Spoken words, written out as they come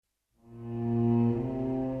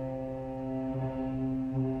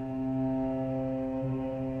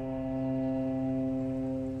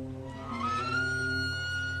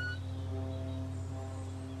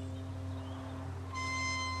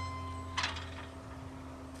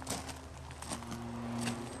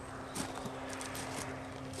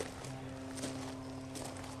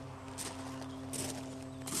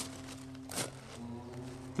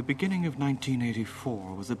beginning of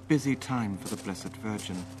 1984 was a busy time for the Blessed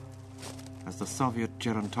Virgin. As the Soviet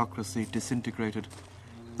gerontocracy disintegrated,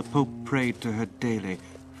 the Pope prayed to her daily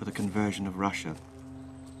for the conversion of Russia.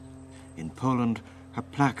 In Poland, her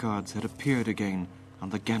placards had appeared again on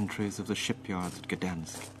the gantries of the shipyards at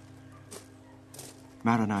Gdansk.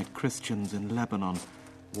 Maronite Christians in Lebanon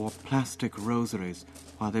wore plastic rosaries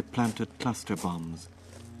while they planted cluster bombs,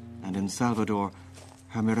 and in Salvador,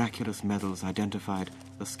 her miraculous medals identified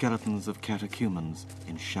the skeletons of catechumens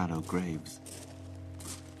in shallow graves.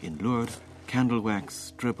 In Lourdes, candle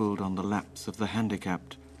wax dribbled on the laps of the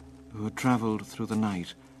handicapped who had travelled through the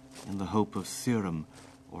night in the hope of serum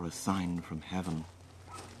or a sign from heaven.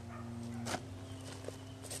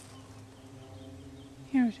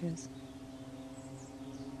 Here it is.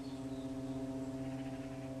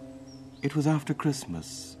 It was after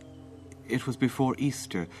Christmas. It was before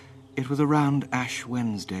Easter. It was around Ash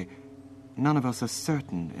Wednesday. None of us are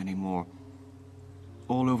certain anymore.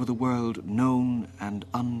 All over the world, known and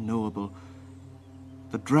unknowable,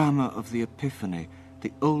 the drama of the Epiphany,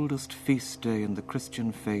 the oldest feast day in the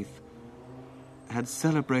Christian faith, had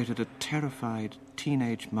celebrated a terrified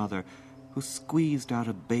teenage mother who squeezed out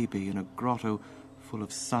a baby in a grotto full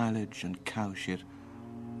of silage and cow shit,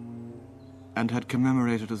 and had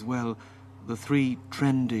commemorated as well the three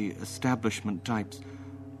trendy establishment types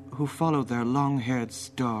who followed their long-haired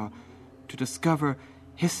star to discover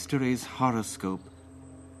history's horoscope,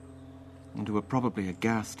 and who were probably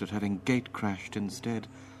aghast at having gate-crashed instead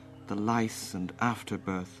the lice and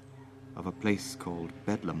afterbirth of a place called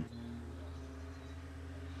Bedlam.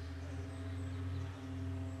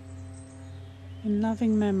 In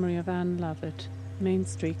loving memory of Anne Lovett, Main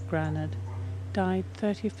Street, Granard, died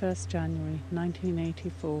 31st January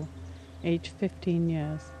 1984, aged 15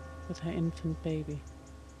 years, with her infant baby.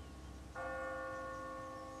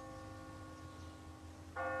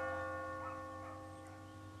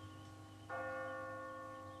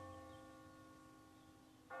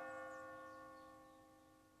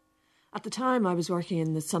 At the time, I was working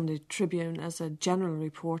in the Sunday Tribune as a general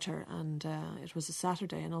reporter, and it was a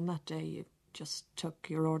Saturday, and on that day you just took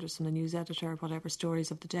your orders from the news editor, whatever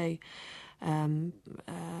stories of the day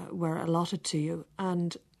were allotted to you.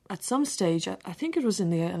 And at some stage, I think it was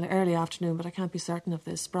in the early afternoon, but I can't be certain of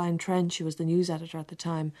this, Brian Trench, who was the news editor at the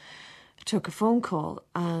time, took a phone call,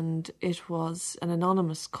 and it was an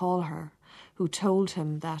anonymous caller who told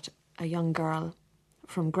him that a young girl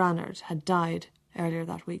from Granard had died earlier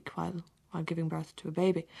that week while giving birth to a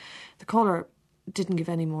baby. The caller didn't give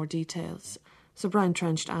any more details, so Brian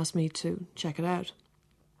Trench asked me to check it out.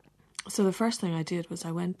 So the first thing I did was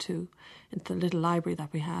I went into the little library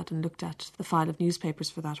that we had and looked at the file of newspapers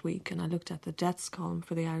for that week, and I looked at the deaths column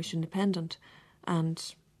for the Irish Independent,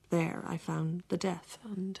 and there I found the death,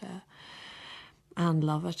 and Anne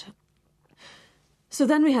Lovett. So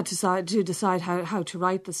then we had to decide how to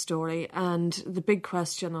write the story, and the big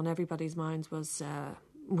question on everybody's minds was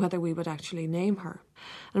whether we would actually name her.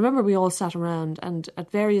 I remember we all sat around, and at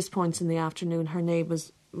various points in the afternoon her name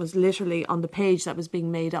was literally on the page that was being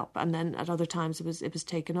made up, and then at other times it was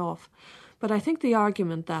taken off. But I think the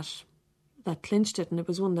argument that clinched it, and it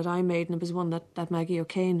was one that I made, and it was one that Maggie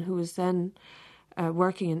O'Kane, who was then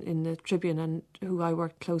working in the Tribune and who I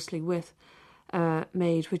worked closely with,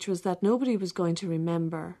 made, which was that nobody was going to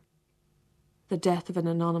remember the death of an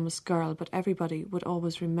anonymous girl, but everybody would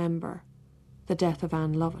always remember the death of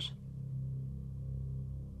Anne Lovett.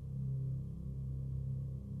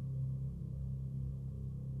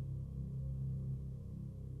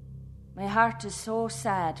 My heart is so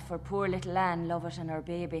sad for poor little Anne Lovett and her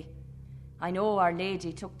baby. I know Our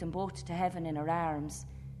Lady took them both to heaven in her arms.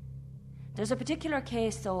 There's a particular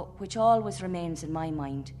case, though, which always remains in my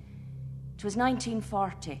mind. It was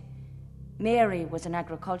 1940. Mary was an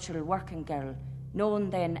agricultural working girl, known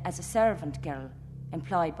then as a servant girl,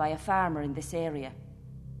 employed by a farmer in this area.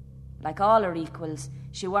 Like all her equals,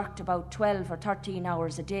 she worked about 12 or 13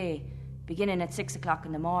 hours a day, beginning at 6 o'clock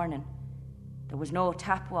in the morning. There was no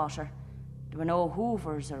tap water. There were no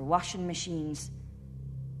hoovers or washing machines.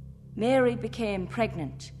 Mary became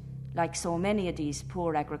pregnant, like so many of these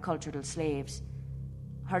poor agricultural slaves.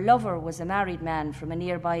 Her lover was a married man from a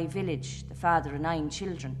nearby village, the father of 9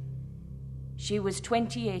 children. She was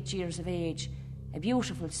 28 years of age, a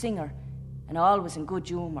beautiful singer, and always in good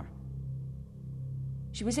humour.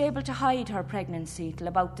 She was able to hide her pregnancy till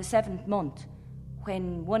about the 7th month,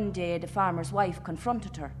 when one day the farmer's wife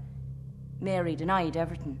confronted her. Mary denied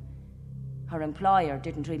everything. Her employer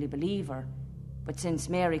didn't really believe her, but since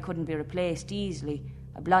Mary couldn't be replaced easily,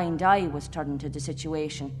 a blind eye was turned to the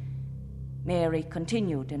situation. Mary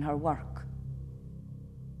continued in her work.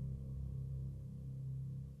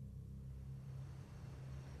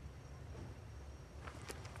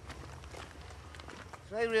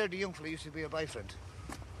 I reared the young fella used to be a boyfriend.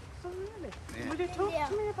 Oh, really? Yeah. Will you talk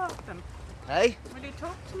to me about them? Hey? Will you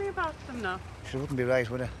talk to me about them now? Sure wouldn't be right,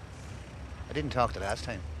 would it? I didn't talk to the last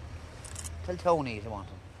time. Tell Tony if you want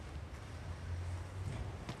him.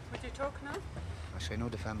 Would you talk now? I know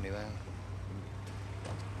the family well.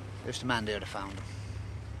 There's the man there that found him.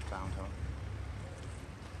 Found her.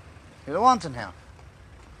 You don't want him now?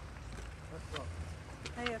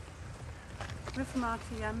 Hey, Miss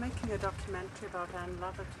Marty, I'm making a documentary about Anne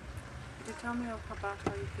Lovett. Could you tell me about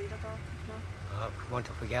how you feel about it now? I want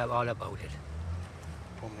to forget all about it.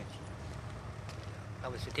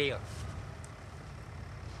 That was the deal.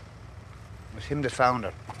 It was him that found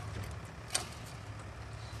her.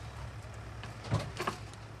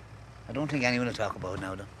 I don't think anyone will talk about it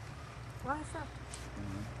now, though. Why is that?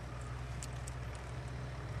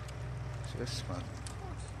 So this is what?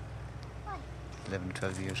 11 or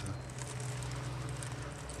 12 years ago.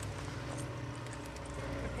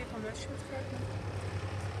 Do people know she was pregnant?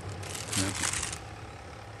 No.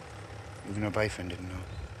 Even her boyfriend didn't know.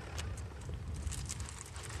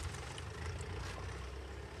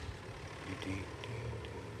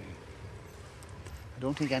 I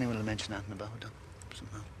don't think anyone will mention anything about it,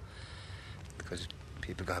 somehow. Because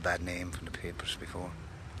people got a bad name from the papers before.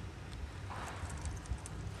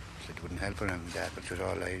 So it wouldn't help her and that, but it was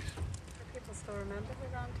all lies. Do people still remember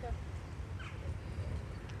her around here?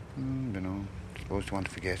 Don't know. Supposed to want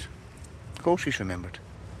to forget. Of course she's remembered.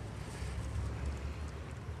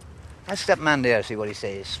 Ask that man there, see what he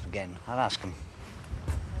says again. I'll ask him.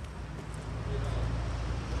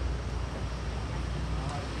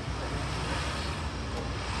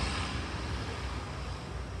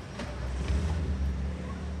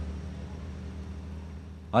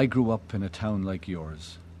 I grew up in a town like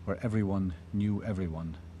yours, where everyone knew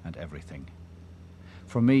everyone and everything.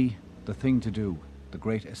 For me, the thing to do, the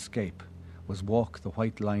great escape, was walk the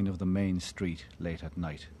white line of the main street late at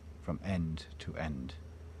night, from end to end.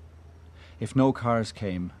 If no cars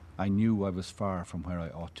came, I knew I was far from where I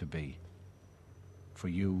ought to be. For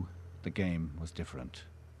you, the game was different.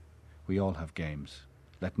 We all have games.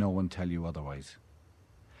 Let no one tell you otherwise.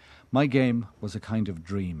 My game was a kind of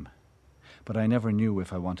dream, but I never knew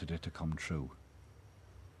if I wanted it to come true.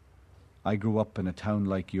 I grew up in a town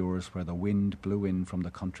like yours where the wind blew in from the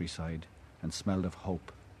countryside and smelled of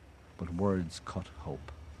hope, but words cut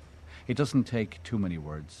hope. It doesn't take too many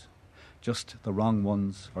words, just the wrong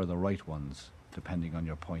ones or the right ones, depending on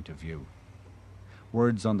your point of view.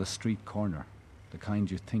 Words on the street corner, the kind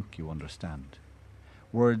you think you understand.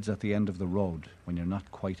 Words at the end of the road when you're not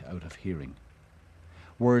quite out of hearing.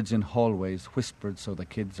 Words in hallways whispered so the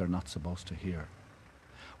kids are not supposed to hear.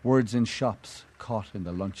 Words in shops caught in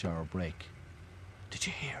the lunch hour break. Did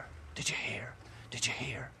you hear? Did you hear? Did you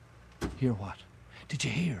hear? Hear what? Did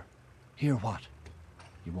you hear? Hear what?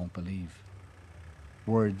 You won't believe.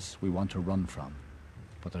 Words we want to run from,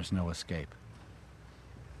 but there's no escape.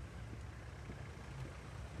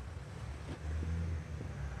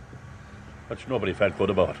 Which nobody felt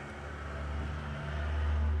good about.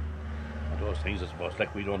 Those things, I suppose,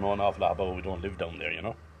 like we don't know an awful lot about, we don't live down there, you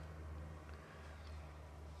know.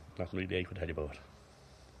 Nothing really I could tell you about.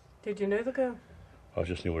 Did you know the girl? I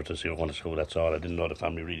just knew her to see her going to school, that's all. I didn't know the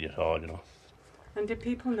family really at all, you know. And did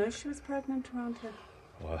people know she was pregnant around here?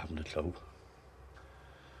 Oh, I haven't a clue.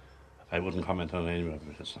 I wouldn't comment on any of it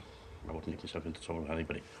because I wouldn't get myself into trouble with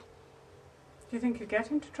anybody. Do you think you get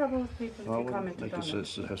into trouble with people if you commented on it?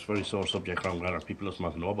 It's a very sore subject around Granard. People doesn't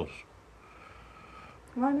want to know about it.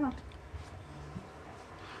 Why not?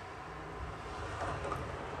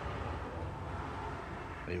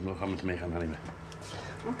 I have no comment to make on it anyway.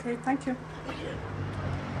 Okay, thank you.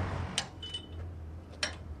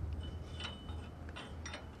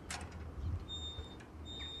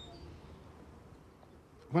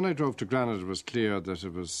 When I drove to Granard, it was clear that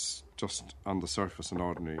it was just on the surface an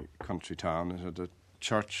ordinary country town. It had a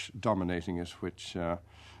church dominating it, which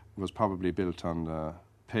was probably built on a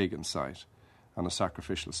pagan site, on a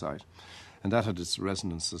sacrificial site. And that had its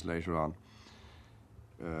resonances later on.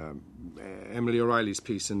 Emily O'Reilly's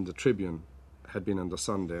piece in the Tribune had been on the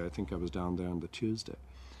Sunday. I think I was down there on the Tuesday.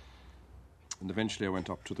 And eventually I went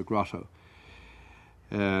up to the grotto.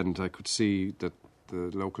 And I could see that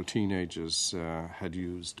the local teenagers had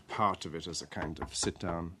used part of it as a kind of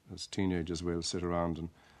sit-down, as teenagers will sit around and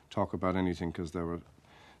talk about anything, because there were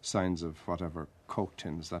signs of whatever, Coke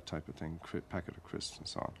tins, that type of thing, packet of crisps and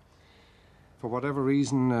so on. For whatever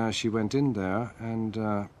reason, she went in there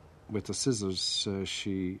and with the scissors,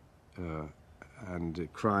 and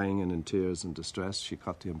crying and in tears and distress, she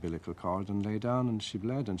cut the umbilical cord and lay down, and she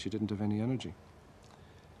bled, and she didn't have any energy.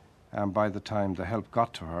 And by the time the help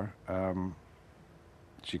got to her,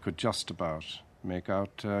 She could just about make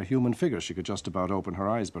out human figures. She could just about open her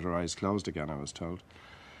eyes, but her eyes closed again, I was told.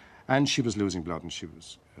 And she was losing blood, and she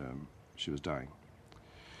was dying.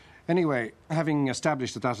 Anyway, having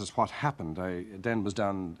established that that is what happened, I then was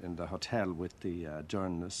down in the hotel with the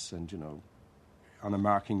journalists, and, you know, on a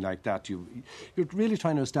marking like that, you're really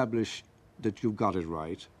trying to establish that you've got it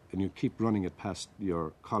right, and you keep running it past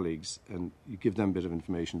your colleagues, and you give them a bit of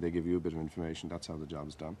information, they give you a bit of information. That's how the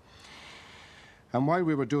job's done. And while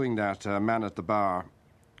we were doing that, a man at the bar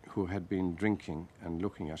who had been drinking and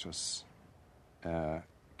looking at us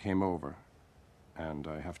came over, and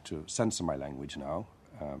I have to censor my language now,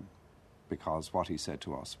 because what he said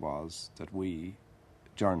to us was that we,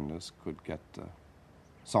 journalists, could get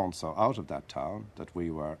so-and-so out of that town, that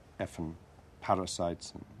we were effing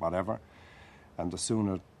parasites and whatever, and the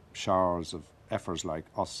sooner showers of effers like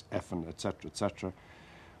us effing, etc.,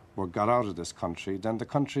 were got out of this country, then the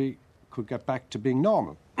country could get back to being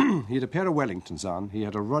normal. He had a pair of Wellingtons on, he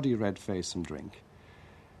had a ruddy red face and drink,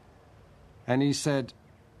 and he said,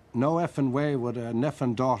 no effing way would a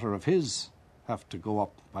effing daughter of his have to go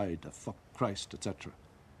up by the fuck Christ, etc.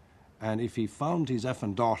 And if he found his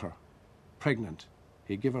effing daughter pregnant,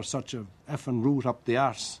 he'd give her such a effing root up the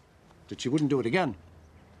arse that she wouldn't do it again.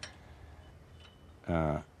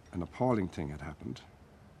 An appalling thing had happened.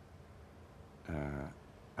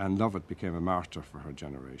 Anne Lovett became a martyr for her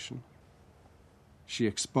generation. She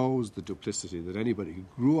exposed the duplicity that anybody who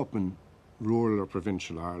grew up in rural or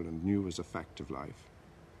provincial Ireland knew was a fact of life.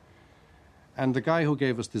 And the guy who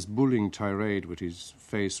gave us this bullying tirade with his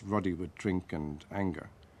face ruddy with drink and anger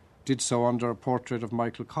did so under a portrait of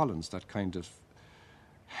Michael Collins, that kind of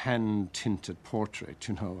hand-tinted portrait,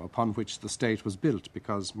 you know, upon which the state was built,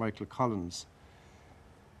 because Michael Collins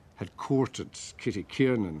had courted Kitty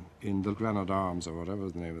Kiernan in the Granard Arms, or whatever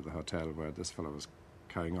was the name of the hotel where this fellow was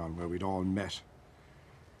carrying on, where we'd all met.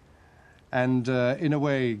 And in a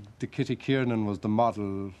way, the Kitty Kiernan was the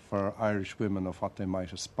model for Irish women of what they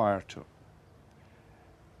might aspire to.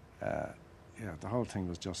 The whole thing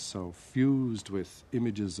was just so fused with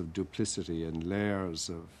images of duplicity and layers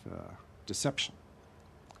of deception.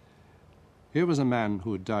 Here was a man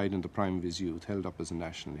who had died in the prime of his youth, held up as a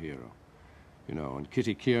national hero, you know, and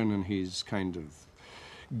Kitty Kiernan, his kind of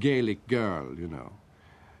Gaelic girl, you know.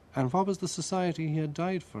 And what was the society he had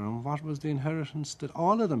died for, and what was the inheritance that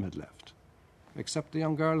all of them had left, except the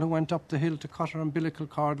young girl who went up the hill to cut her umbilical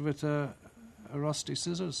cord with a rusty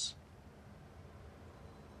scissors?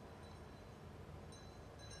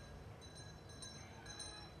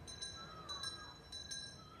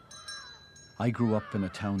 I grew up in a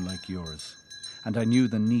town like yours, and I knew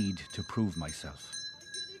the need to prove myself.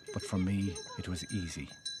 But for me, it was easy.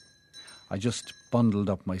 I just bundled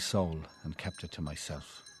up my soul and kept it to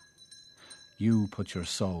myself. You put your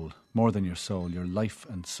soul, more than your soul, your life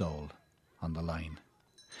and soul, on the line.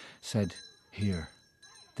 Said, here,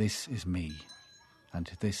 this is me,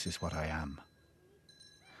 and this is what I am.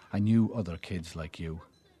 I knew other kids like you.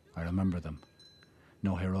 I remember them.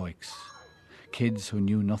 No heroics. Kids who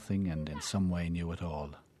knew nothing and in some way knew it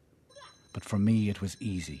all. But for me it was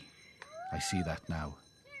easy. I see that now.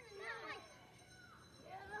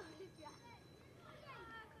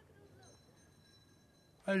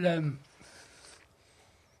 Well,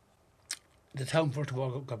 the town first of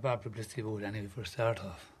all got bad publicity about it anyway for a start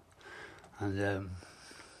off. And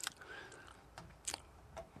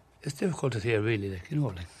it's difficult to say really, like, you know,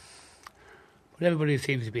 like. But everybody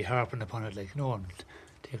seems to be harping upon it, like, you know, and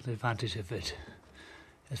taking advantage of it.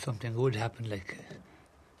 If something good happened, like,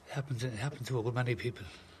 it happens to a good many people.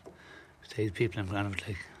 Besides people in Granard,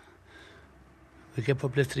 like, we get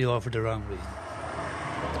publicity all for the wrong reason.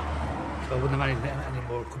 So I wouldn't have any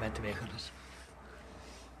more comment to make on it.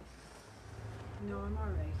 No, I'm all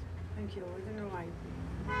right. Thank you. We're doing all right.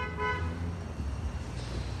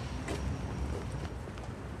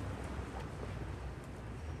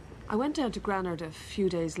 I went down to Granard a few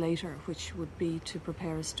days later, which would be to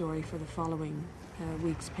prepare a story for the following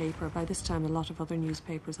week's paper. By this time, a lot of other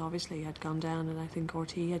newspapers obviously had gone down, and I think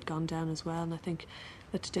RT had gone down as well, and I think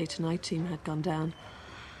the Today Tonight team had gone down.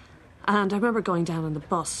 And I remember going down on the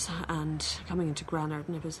bus and coming into Granard,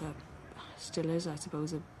 and it was still is, I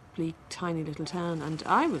suppose, a bleak, tiny little town, and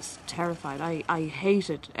I was terrified. I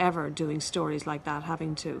hated ever doing stories like that,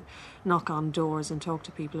 having to knock on doors and talk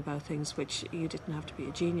to people about things which you didn't have to be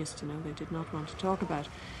a genius to know they did not want to talk about.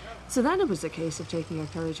 So then it was a case of taking your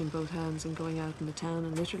courage in both hands and going out in the town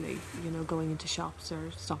and literally, you know, going into shops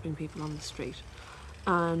or stopping people on the street.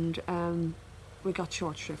 And we got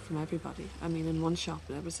short shrift from everybody. I mean, in one shop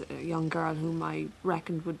there was a young girl whom I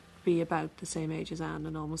reckoned would be about the same age as Anne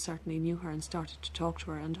and almost certainly knew her and started to talk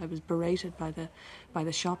to her, and I was berated by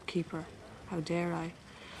the shopkeeper. How dare I?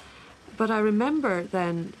 But I remember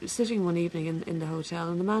then sitting one evening in the hotel,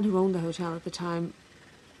 and the man who owned the hotel at the time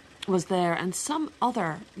was there, and some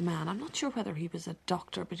other man, I'm not sure whether he was a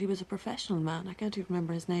doctor, but he was a professional man, I can't even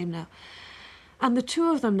remember his name now. And the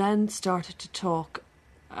two of them then started to talk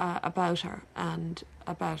about her and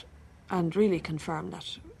really confirmed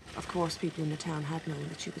that, of course, people in the town had known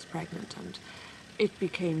that she was pregnant, and it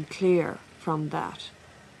became clear from that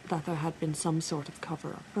there had been some sort of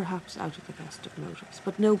cover-up, perhaps out of the best of motives,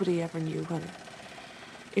 but nobody ever knew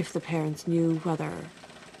if the parents knew whether,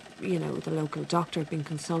 you know, the local doctor had been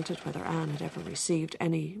consulted, whether Anne had ever received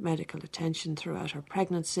any medical attention throughout her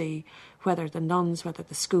pregnancy, whether the nuns, whether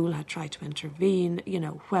the school had tried to intervene, you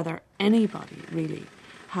know, whether anybody really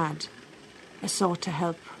had sought to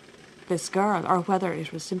help this girl, or whether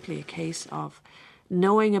it was simply a case of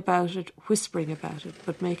knowing about it, whispering about it,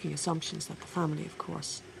 but making assumptions that the family, of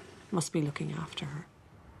course, must be looking after her.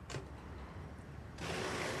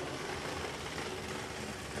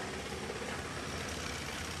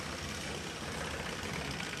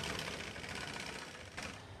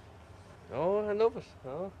 Oh, I love it.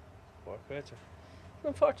 Oh, poor creature. An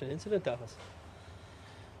unfortunate incident, that was.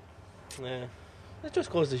 It just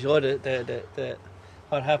goes to show the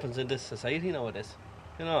what happens in this society nowadays.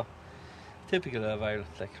 You know, typical of Ireland,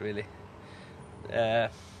 like, really. I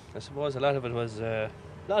suppose a lot of it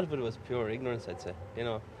was pure ignorance, I'd say. You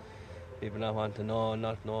know, people not want to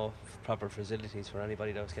not know proper facilities for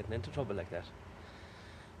anybody that was getting into trouble like that.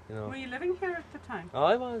 You know. Were you living here at the time? Oh,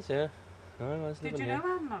 I was, yeah. I was Did living you here.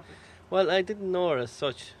 know Anne Lovett? Well, I didn't know her as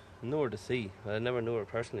such. I knew her to see. I never knew her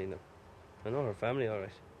personally, no. I know her family all right.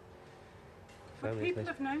 Would people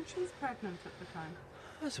have known she was pregnant at the time?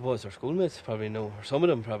 I suppose her schoolmates probably know, or some of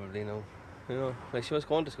them probably know. You know, like, she was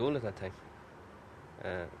going to school at that time.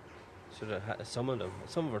 Should have had some of them.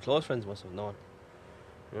 Some of her close friends must have known.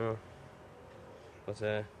 You know. But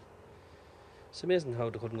it's amazing how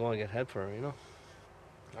they couldn't go and get help for her, you know.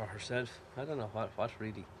 Or herself. I don't know what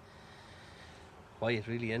really, why it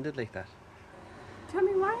really ended like that. Tell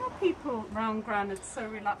me, why are people round Granard so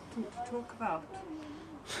reluctant to talk about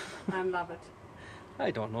Anne Lovett?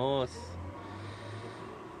 I don't know.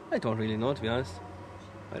 I don't really know, to be honest.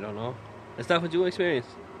 I don't know. Is that what you experienced?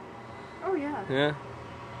 Oh, yeah. Yeah.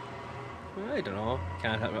 I don't know.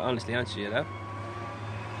 Can't honestly answer you that.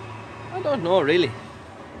 I don't know, really.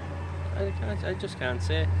 I just can't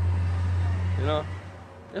say. You know,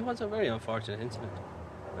 it was a very unfortunate incident.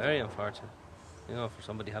 Very unfortunate. You know, for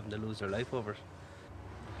somebody having to lose their life over it.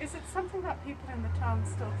 Is it something that people in the town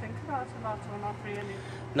still think about a lot, or not really?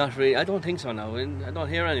 Not really. I don't think so now. I don't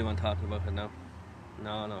hear anyone talking about it now.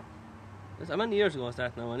 No. How many years ago was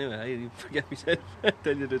that now, anyway? I forget myself,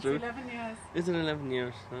 tell you the truth. 11 years. Is it 11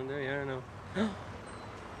 years? Oh, there you are now.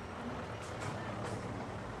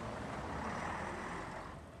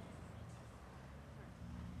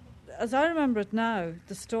 As I remember it now,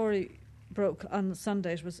 the story broke on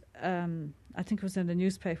Sunday. It was, I think it was in the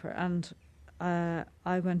newspaper, and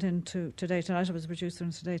I went into Today Tonight. I was a producer in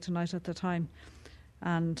Today Tonight at the time,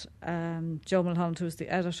 and Joe Mulholland, who was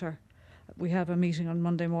the editor, we have a meeting on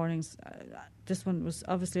Monday mornings. This one was,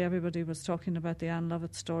 obviously everybody was talking about the Anne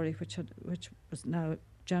Lovett story, which was now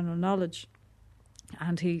general knowledge.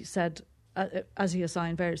 And he said, as he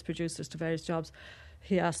assigned various producers to various jobs,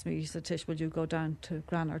 he asked me, he said, Tish, will you go down to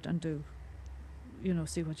Granard and do, you know,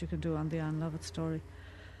 see what you can do on the Anne Lovett story.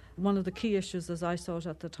 One of the key issues, as I saw it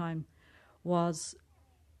at the time, was,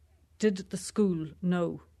 did the school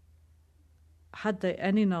know? Had they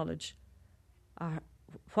any knowledge?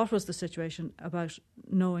 What was the situation about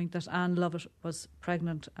knowing that Anne Lovett was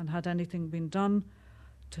pregnant, and had anything been done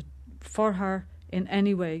for her in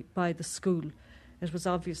any way by the school? It was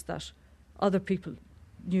obvious that other people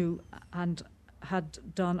knew and had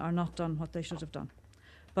done or not done what they should have done.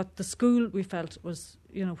 But the school, we felt, was,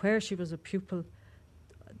 you know, where she was a pupil,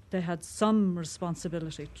 they had some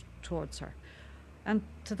responsibility towards her. And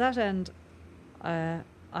to that end, I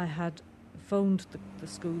had phoned the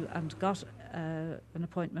school and got an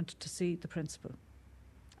appointment to see the principal.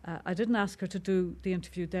 I didn't ask her to do the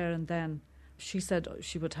interview there and then. She said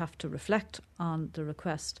she would have to reflect on the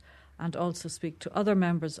request and also speak to other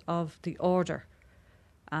members of the order.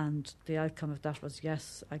 And the outcome of that was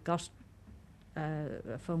yes. I got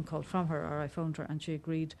a phone call from her, or I phoned her, and she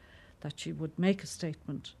agreed that she would make a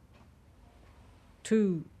statement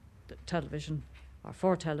to the television, or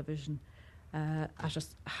for television, at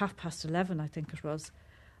 11:30, I think it was,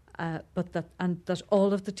 but that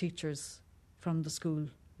all of the teachers from the school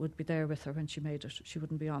would be there with her when she made it. She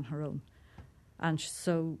wouldn't be on her own. And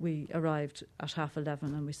so we arrived at 11:30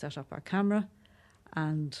 and we set up our camera,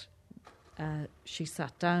 and she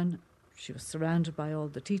sat down. She was surrounded by all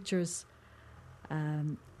the teachers.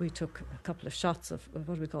 We took a couple of shots of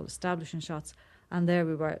what we call establishing shots, and there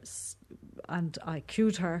we were, and I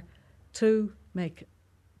cued her to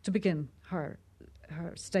begin her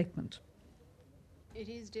statement. It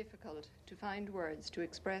is difficult to find words to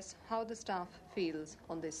express how the staff feels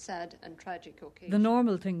on this sad and tragic occasion. The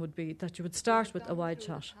normal thing would be that you would start with a wide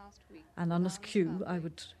shot, and on his cue I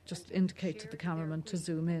would just indicate to the cameraman to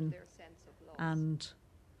zoom in, and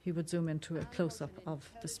he would zoom into a close-up of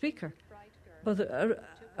the speaker. But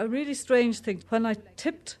a really strange thing, when I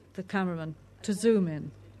tipped the cameraman to zoom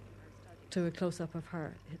in to a close-up of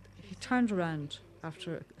her, he turned around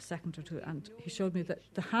after a second or two, and he showed me that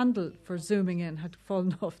the handle for zooming in had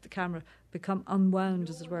fallen off the camera, become unwound,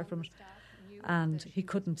 as it were, from it, and he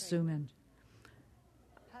couldn't zoom in.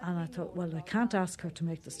 And I thought, well, I can't ask her to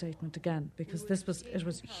make the statement again, because it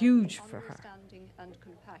was huge for her.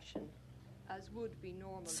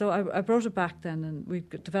 So I brought it back then, and we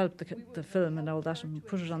developed the film and all that, and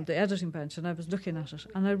put it on the editing bench, and I was looking at it,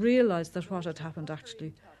 and I realised that what had happened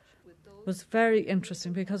actually was very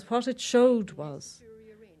interesting, because what it showed was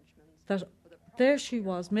that there she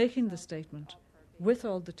was making the statement with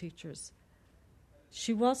all the teachers.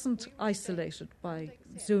 She wasn't isolated by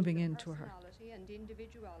zooming into her.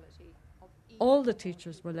 All the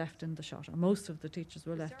teachers were left in the shot, or most of the teachers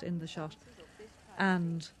were left in the shot,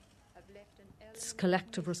 and this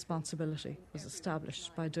collective responsibility was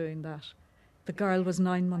established by doing that. The girl was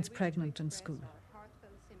 9 months pregnant in school.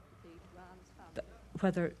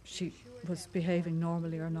 Whether she was behaving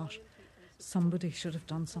normally or not, somebody should have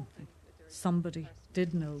done something. Somebody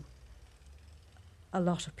did know. A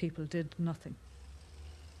lot of people did nothing.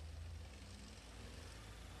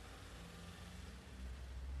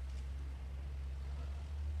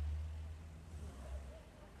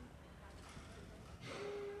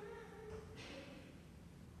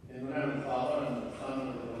 In the name of the Father, and of the Son, and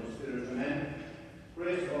of the Holy Spirit, amen.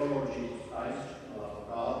 Grace of our Lord Jesus Christ, and the love of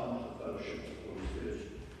God, and the fellowship of the Holy Spirit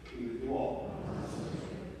be with you all.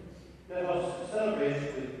 Let us celebrate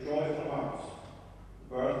with joyful hearts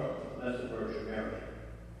the birth of the Blessed Virgin Mary,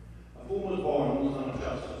 of whom was born the Son of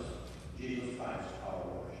Justice, Jesus Christ our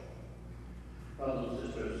Lord. Brothers and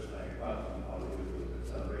sisters, I welcome all of you to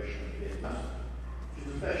the celebration of the Mass, which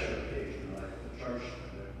is a special occasion in the life of the Church,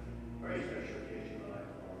 and a very special occasion in the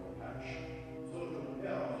life of our own parish. So to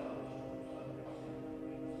prepare ourselves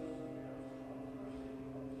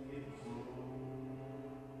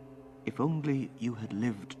If only you had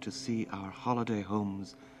lived to see our holiday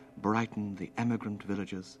homes brighten the emigrant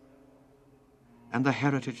villages, and the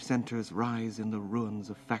heritage centres rise in the ruins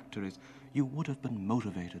of factories, you would have been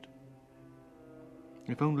motivated.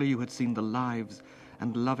 If only you had seen the lives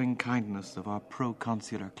and loving kindness of our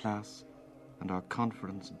proconsular class and our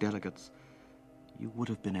conference delegates, you would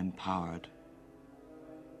have been empowered.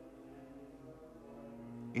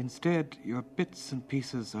 Instead, your bits and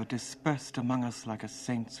pieces are dispersed among us like a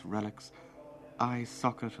saint's relics, eye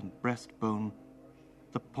socket and breastbone,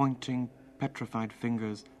 the pointing, petrified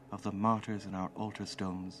fingers of the martyrs in our altar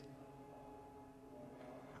stones.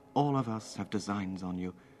 All of us have designs on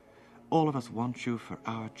you. All of us want you for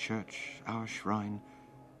our church, our shrine.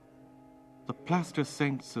 The plaster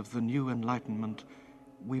saints of the new Enlightenment,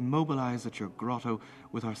 we mobilize at your grotto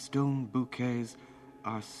with our stone bouquets,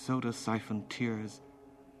 our soda-siphoned tears,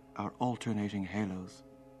 our alternating halos.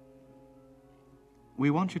 We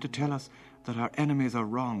want you to tell us that our enemies are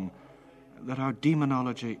wrong, that our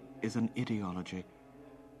demonology is an ideology,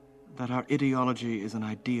 that our ideology is an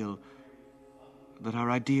ideal, that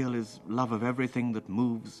our ideal is love of everything that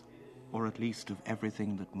moves, or at least of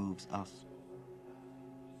everything that moves us.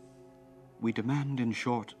 We demand, in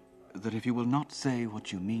short, that if you will not say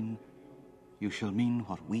what you mean, you shall mean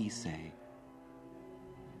what we say.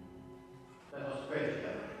 Let us pray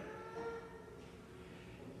together.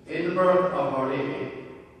 In the birth of Our Lady,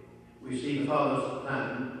 we see the Father's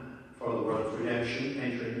plan for the world's redemption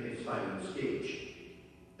entering its final stage.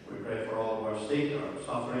 We pray for all who are sick or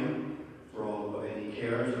suffering, for all who have any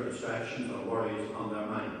cares or distractions or worries on their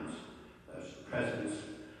minds, that the presence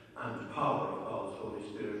and power of God's Holy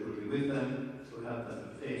Spirit will be with them to help them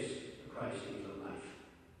to face the crises of life.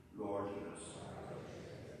 Lord, hear us.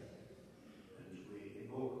 And we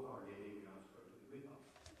invoke Our Lady, we ask her to be with us.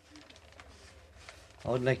 I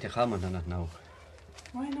would like to comment on it now.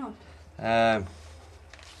 Why not?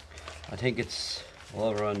 I think it's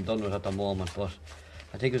over and done with at the moment, but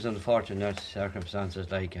I think it's unfortunate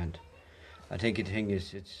circumstances like, and I think the thing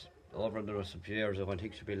is it's over and there are some years of I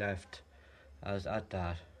think should be left as at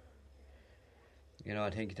that. You know,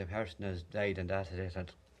 I think the person has died and that it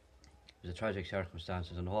was a tragic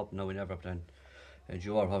circumstances, and I hope now we never have to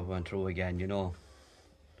endure what we went through again, you know.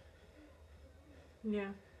 Yeah.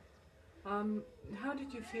 How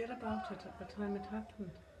did you feel about it at the time it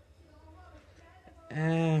happened?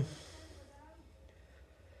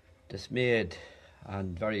 Dismayed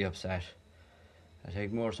and very upset. I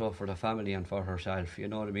think more so for the family and for herself, you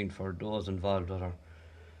know what I mean, for those involved with her.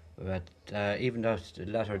 But even at the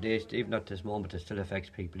latter days, even at this moment, it still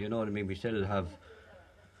affects people, you know what I mean. We still have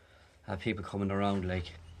people coming around,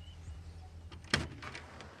 like.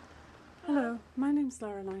 Hello, my name's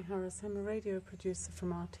Lorelei Harris. I'm a radio producer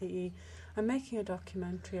from RTE. I'm making a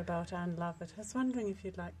documentary about Anne Lovett. I was wondering if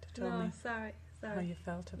you'd like to tell me sorry. how you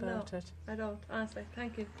felt about it. I don't, honestly.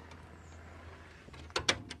 Thank you.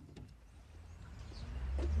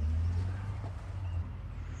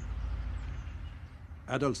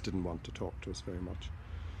 Adults didn't want to talk to us very much,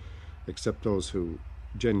 except those who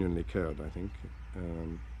genuinely cared, I think.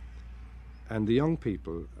 And the young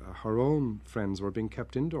people, her own friends, were being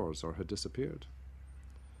kept indoors or had disappeared.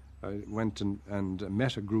 I went and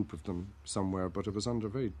met a group of them somewhere, but it was under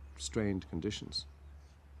very strained conditions.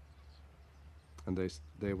 And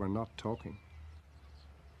they were not talking.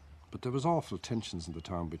 But there was awful tensions in the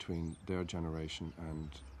town between their generation and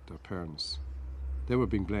their parents. They were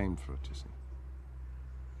being blamed for it, you see.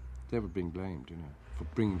 They were being blamed, you know, for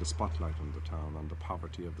bringing the spotlight on the town, on the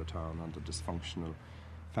poverty of the town, on the dysfunctional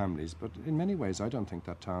families. But in many ways, I don't think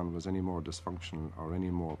that town was any more dysfunctional or any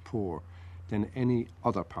more poor than any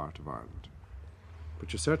other part of Ireland.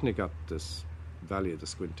 But you certainly got this Valley of the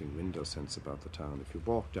Squinting Window sense about the town. If you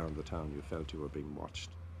walked down the town, you felt you were being watched.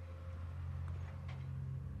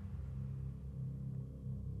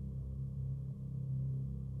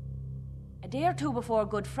 A day or two before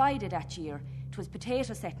Good Friday that year, it was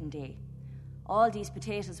potato setting day. All these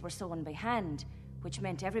potatoes were sown by hand, which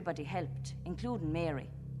meant everybody helped, including Mary.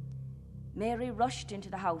 Mary rushed into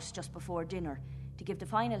the house just before dinner to give the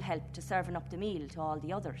final help to serving up the meal to all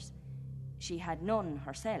the others. She had none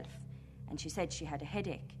herself, and she said she had a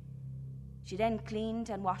headache. She then cleaned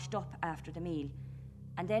and washed up after the meal,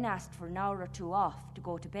 and then asked for an hour or two off to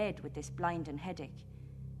go to bed with this blinding headache.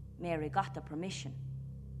 Mary got the permission.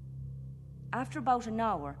 After about an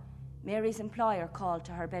hour, Mary's employer called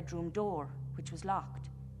to her bedroom door, which was locked.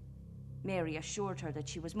 Mary assured her that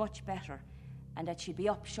she was much better and that she'd be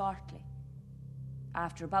up shortly.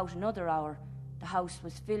 After about another hour, the house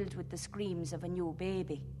was filled with the screams of a new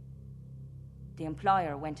baby. The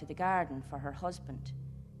employer went to the garden for her husband.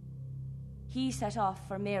 He set off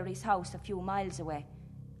for Mary's house a few miles away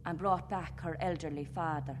and brought back her elderly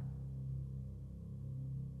father.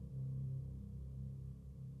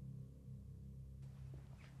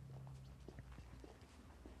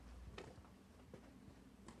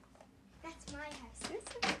 That's my house.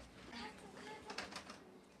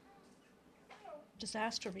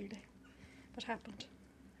 Disaster, really, what happened.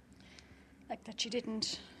 Like that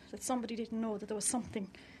somebody didn't know that there was something,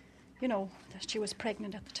 you know, that she was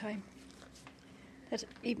pregnant at the time. That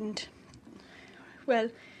even,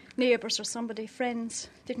 neighbours or somebody, friends,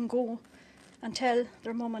 didn't go and tell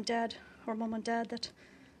their mum and dad, or mum and dad, that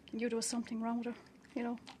they knew there was something wrong with her, you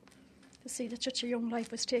know. To see that such a young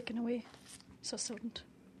life was taken away so sudden.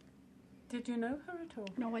 Did you know her at all?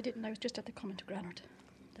 No, I didn't. I was just at the coming to Granard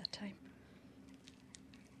that time.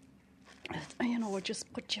 You know, it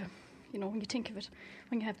just put you, you know, when you think of it,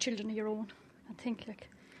 when you have children of your own, and think, like,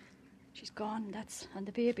 she's gone, and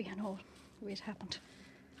the baby and all, the way it happened,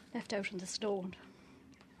 left out in the snow and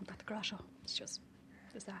at the grotto. It's just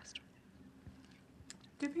a disaster.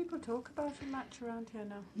 Do people talk about it much around here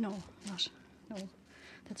now? No.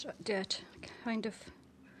 That's that kind of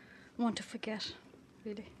want to forget,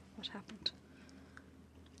 really, what happened.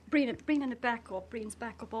 Bringing it back up, brings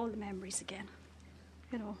back up all the memories again,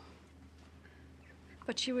 you know.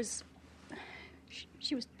 But she was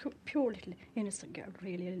pure little innocent girl,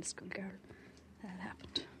 really innocent girl. That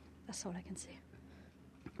happened. That's all I can say.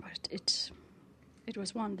 But it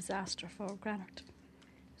was one disaster for Granard.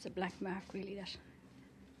 It was a black mark, really, that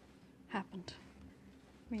happened.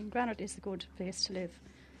 I mean, Granard is a good place to live.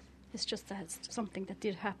 It's just that it's something that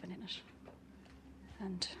did happen in it.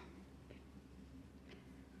 And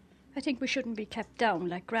I think we shouldn't be kept down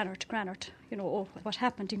like Granard, you know, what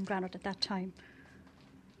happened in Granard at that time.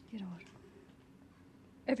 You know,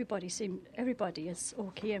 everybody is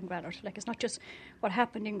okay in Granard. Like, it's not just what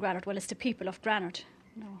happened in Granard, well, it's the people of Granard.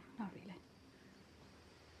 No, not really.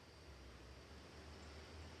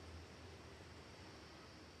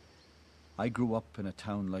 I grew up in a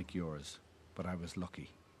town like yours, but I was lucky.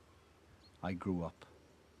 I grew up,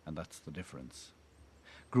 and that's the difference.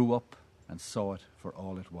 Grew up and saw it for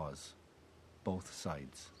all it was, both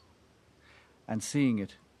sides. And seeing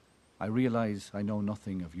it, I realise I know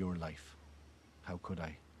nothing of your life. How could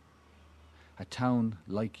I? A town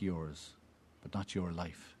like yours, but not your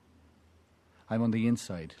life. I'm on the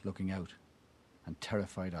inside, looking out, and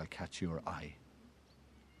terrified I'll catch your eye.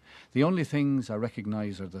 The only things I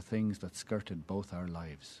recognise are the things that skirted both our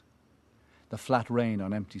lives. The flat rain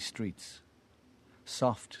on empty streets,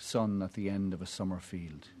 soft sun at the end of a summer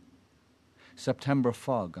field, September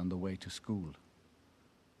fog on the way to school,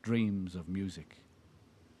 dreams of music,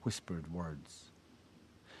 whispered words.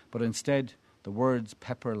 But instead, the words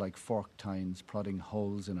pepper like fork tines, prodding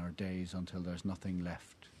holes in our days until there's nothing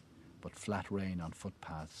left but flat rain on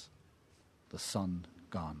footpaths, the sun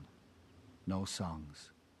gone, no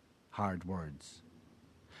songs, hard words,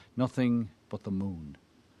 nothing but the moon,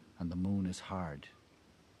 and the moon is hard.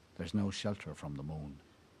 There's no shelter from the moon.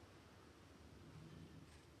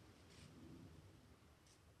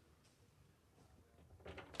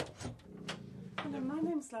 Hello, my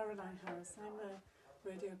name's Lorelei Harris. I'm a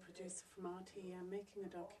radio producer from RTE. I'm making a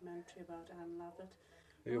documentary about Anne Lovett.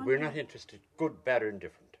 We're not interested. Good, bad, or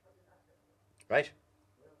indifferent. Right?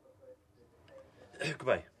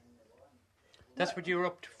 Goodbye. That's what you were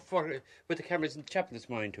up to for with the cameras in the chapel this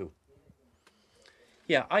morning too.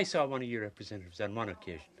 Yeah, I saw one of your representatives on one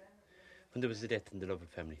occasion when there was a death in the Lovett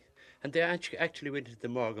family. And they actually went into the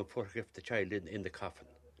morgue and photographed the child in the coffin.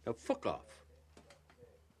 Now, fuck off.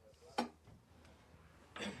 You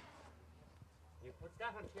put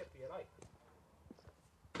that on tape for your life.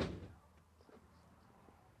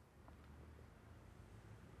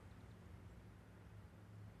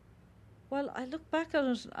 Well, I look back at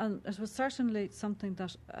it, and it was certainly something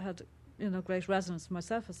that had, great resonance for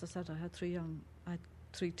myself. As I said, I had three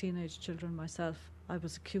teenage children myself. I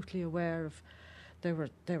was acutely aware of they were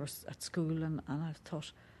at school, and I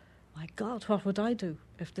thought, my God, what would I do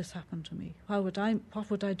if this happened to me? What would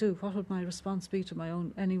I do? What would my response be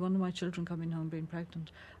to any one of my children coming home being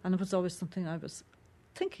pregnant? And it was always something I was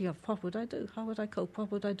thinking of. What would I do? How would I cope? What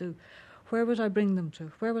would I do? Where would I bring them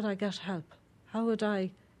to? Where would I get help? How would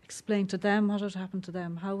I explain to them what had happened to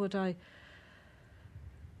them? How would I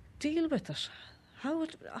deal with it? How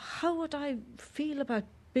would I feel about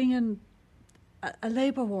being in a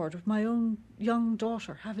labour ward with my own young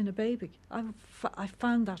daughter having a baby? I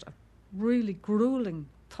found that a really gruelling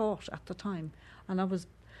thought at the time, and I was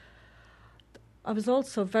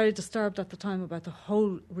also very disturbed at the time about the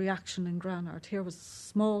whole reaction in Granard. Here was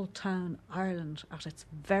small town Ireland at its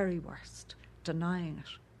very worst, denying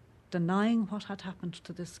what had happened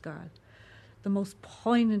to this girl. The most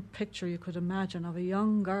poignant picture you could imagine of a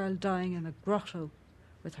young girl dying in a grotto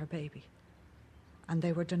with her baby. And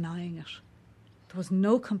they were denying it. There was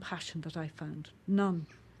no compassion that I found. None.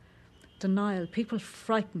 Denial. People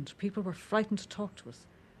frightened. People were frightened to talk to us.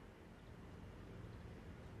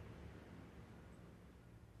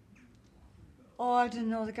 Oh, I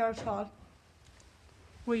didn't know the girl at all.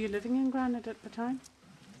 Were you living in Granard at the time?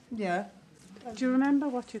 Yeah. Do you remember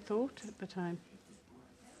what you thought at the time?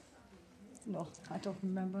 No, I don't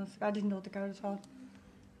remember. I didn't know the girl at all.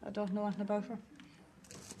 I don't know anything about her.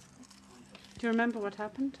 Do you remember what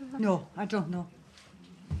happened to her? No, I don't know.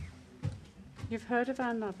 You've heard of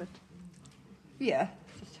Anne Lovett? Yeah,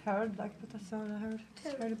 just heard, but that's all I heard.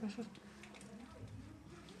 Just heard about it.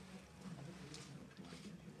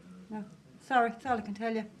 No, sorry, that's all I can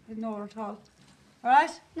tell you. I didn't know her at all. All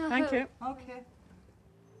right? No. Thank you. Okay.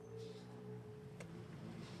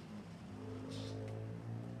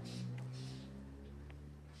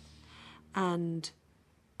 And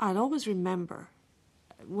I'll always remember,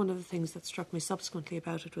 one of the things that struck me subsequently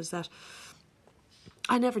about it was that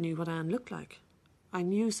I never knew what Anne looked like. I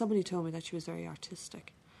knew somebody told me that she was very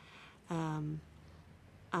artistic. And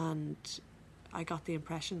I got the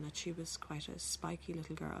impression that she was quite a spiky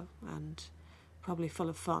little girl and probably full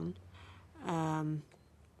of fun.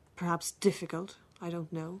 Perhaps difficult, I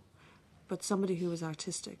don't know, but somebody who was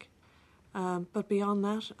artistic. But beyond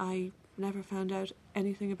that, I never found out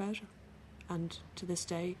anything about her. And to this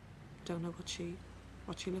day, don't know what she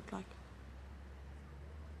looked like.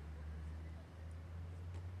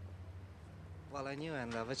 Well, I knew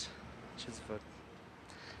Anne Lovett.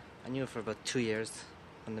 I knew her for about 2 years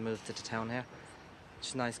when they moved to the town here.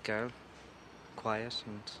 She's a nice girl, quiet,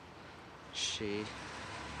 and she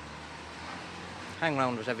hang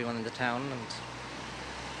around with everyone in the town, and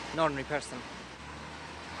an ordinary person.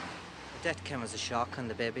 The death came as a shock on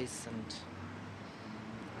the babies, and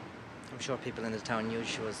I'm sure people in the town knew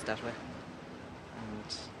she was that way.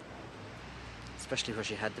 And especially where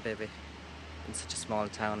she had the baby, in such a small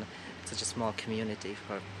town, such a small community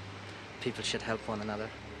where people should help one another.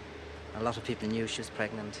 A lot of people knew she was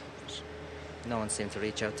pregnant, but no one seemed to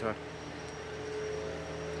reach out to her.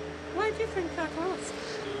 Why do you think that was?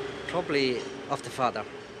 Probably of the father.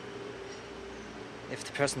 If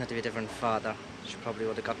the person had to be a different father, she probably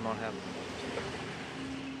would have got more help.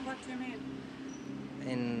 What do you mean?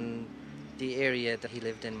 In the area that he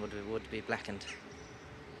lived in would be blackened,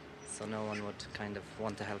 so no one would kind of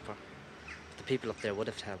want to help her. The people up there would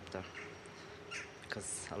have helped her,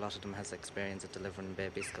 because a lot of them has experience of delivering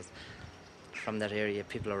babies, because from that area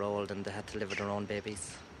people are old and they had to deliver their own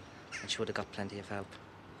babies, and she would have got plenty of help.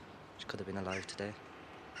 She could have been alive today.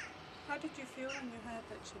 How did you feel when you heard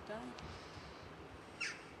that she died?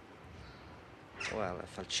 Well, I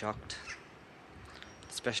felt shocked,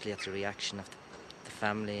 especially at the reaction of the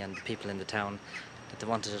family and the people in the town, that they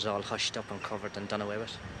wanted it all hushed up and covered and done away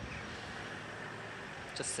with.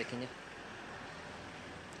 Just sick in you.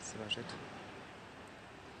 That's about it.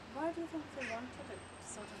 Why do you think they wanted it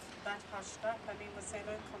sort of that hushed up? I mean, was there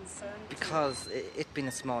no concern? Because it being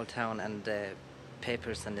a small town, and the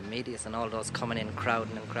papers and the media and all those coming in,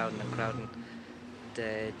 crowding,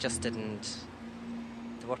 they just didn't.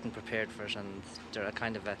 They weren't prepared for it, and they're a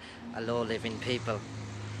kind of a low-living people.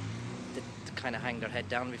 They kind of hang their head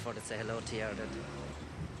down before they say hello to you, or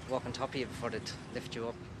they'd walk on top of you before they'd lift you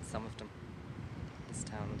up, some of them. This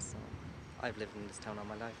town, so I've lived in this town all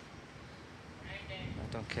my life.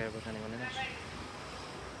 I don't care about anyone in it.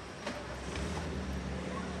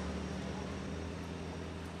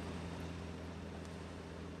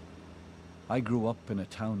 I grew up in a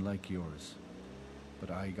town like yours,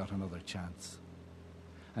 but I got another chance.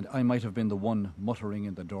 And I might have been the one muttering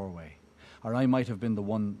in the doorway, or I might have been the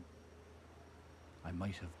one I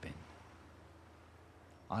might have been.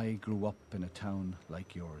 I grew up in a town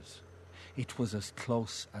like yours. It was as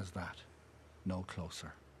close as that, no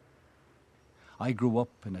closer. I grew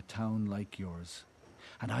up in a town like yours,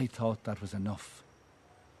 and I thought that was enough.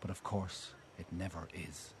 But of course, it never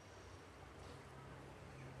is.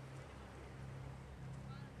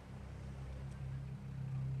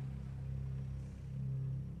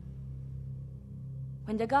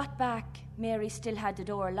 When they got back, Mary still had the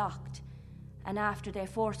door locked, and after they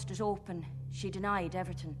forced it open, she denied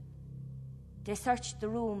everything. They searched the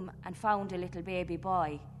room and found a little baby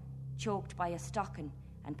boy, choked by a stocking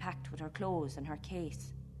and packed with her clothes and her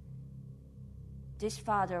case. This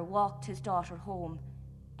father walked his daughter home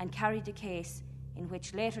and carried the case, in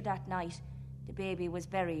which later that night the baby was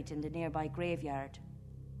buried in the nearby graveyard.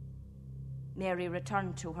 Mary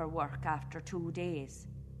returned to her work after 2 days.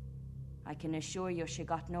 I can assure you she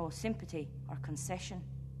got no sympathy or concession.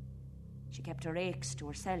 She kept her aches to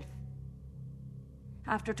herself.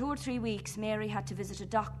 After 2 or 3 weeks, Mary had to visit a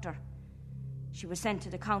doctor. She was sent to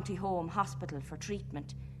the county home hospital for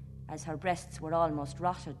treatment, as her breasts were almost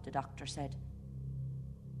rotted, the doctor said.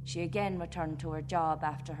 She again returned to her job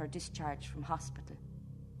after her discharge from hospital.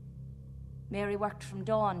 Mary worked from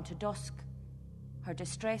dawn to dusk. Her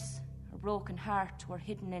distress, her broken heart were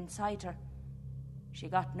hidden inside her. She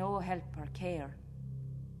got no help or care.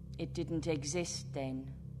 It didn't exist then.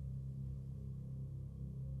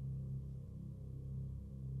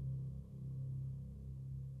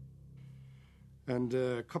 And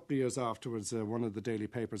a couple of years afterwards, one of the daily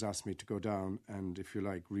papers asked me to go down and, if you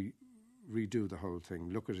like, redo the whole thing,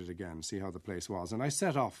 look at it again, see how the place was. And I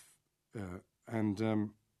set off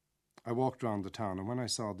and I walked around the town, and when I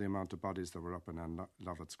saw the amount of bodies that were up in Anne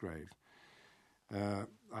Lovett's grave,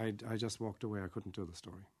 I just walked away. I couldn't do the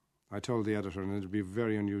story. I told the editor, and it would be a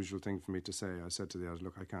very unusual thing for me to say, I said to the editor,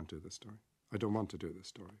 look, I can't do this story. I don't want to do this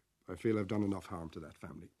story. I feel I've done enough harm to that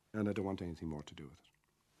family, and I don't want anything more to do with it.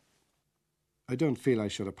 I don't feel I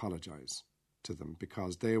should apologise to them,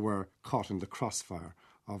 because they were caught in the crossfire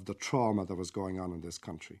of the trauma that was going on in this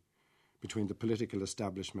country, between the political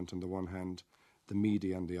establishment on the one hand, the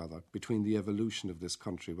media on the other, between the evolution of this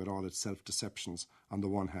country with all its self-deceptions on the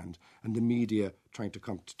one hand, and the media trying to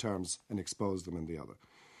come to terms and expose them on the other.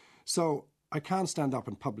 So I can't stand up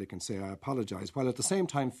in public and say I apologise, while at the same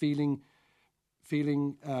time feeling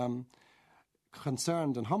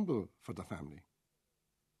concerned and humble for the family.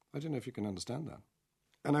 I don't know if you can understand that.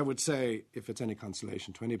 And I would say, if it's any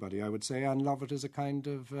consolation to anybody, I would say Anne Lovett is a kind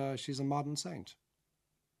of, she's a modern saint.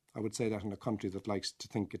 I would say that in a country that likes to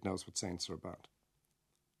think it knows what saints are about.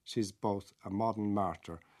 She's both a modern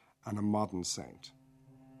martyr and a modern saint.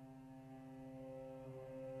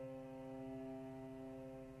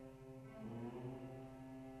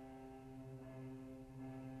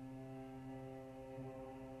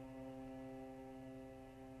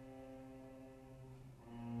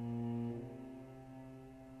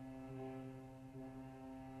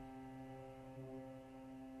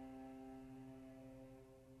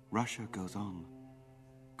 Russia goes on.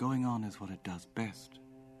 Going on is what it does best.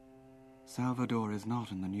 Salvador is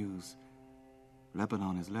not in the news.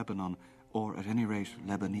 Lebanon is Lebanon, or at any rate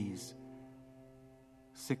Lebanese.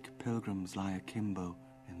 Sick pilgrims lie akimbo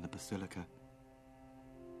in the basilica.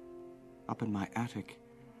 Up in my attic,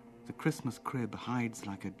 the Christmas crib hides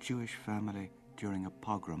like a Jewish family during a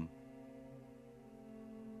pogrom.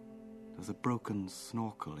 There's a broken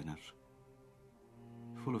snorkel in it,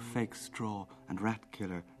 full of fake straw and rat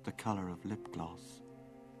killer the colour of lip gloss.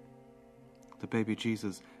 The baby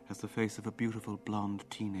Jesus has the face of a beautiful blonde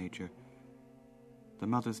teenager. The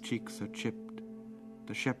mother's cheeks are chipped.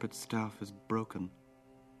 The shepherd's staff is broken.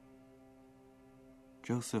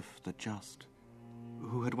 Joseph the Just,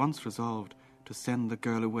 who had once resolved to send the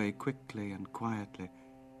girl away quickly and quietly,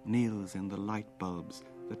 kneels in the light bulbs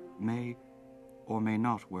that may or may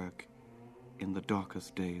not work in the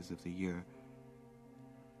darkest days of the year.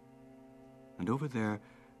 And over there,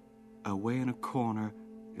 away in a corner,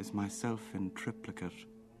 is myself in triplicate.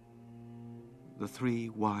 The 3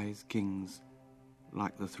 wise kings,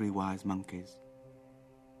 like the 3 wise monkeys.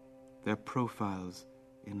 Their profiles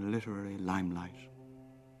in literary limelight.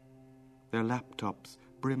 Their laptops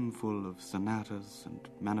brimful of sonatas and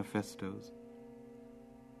manifestos.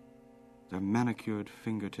 Their manicured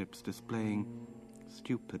fingertips displaying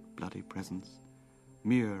stupid bloody presents,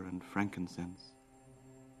 myrrh and frankincense,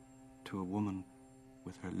 to a woman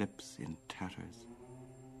with her lips in tatters.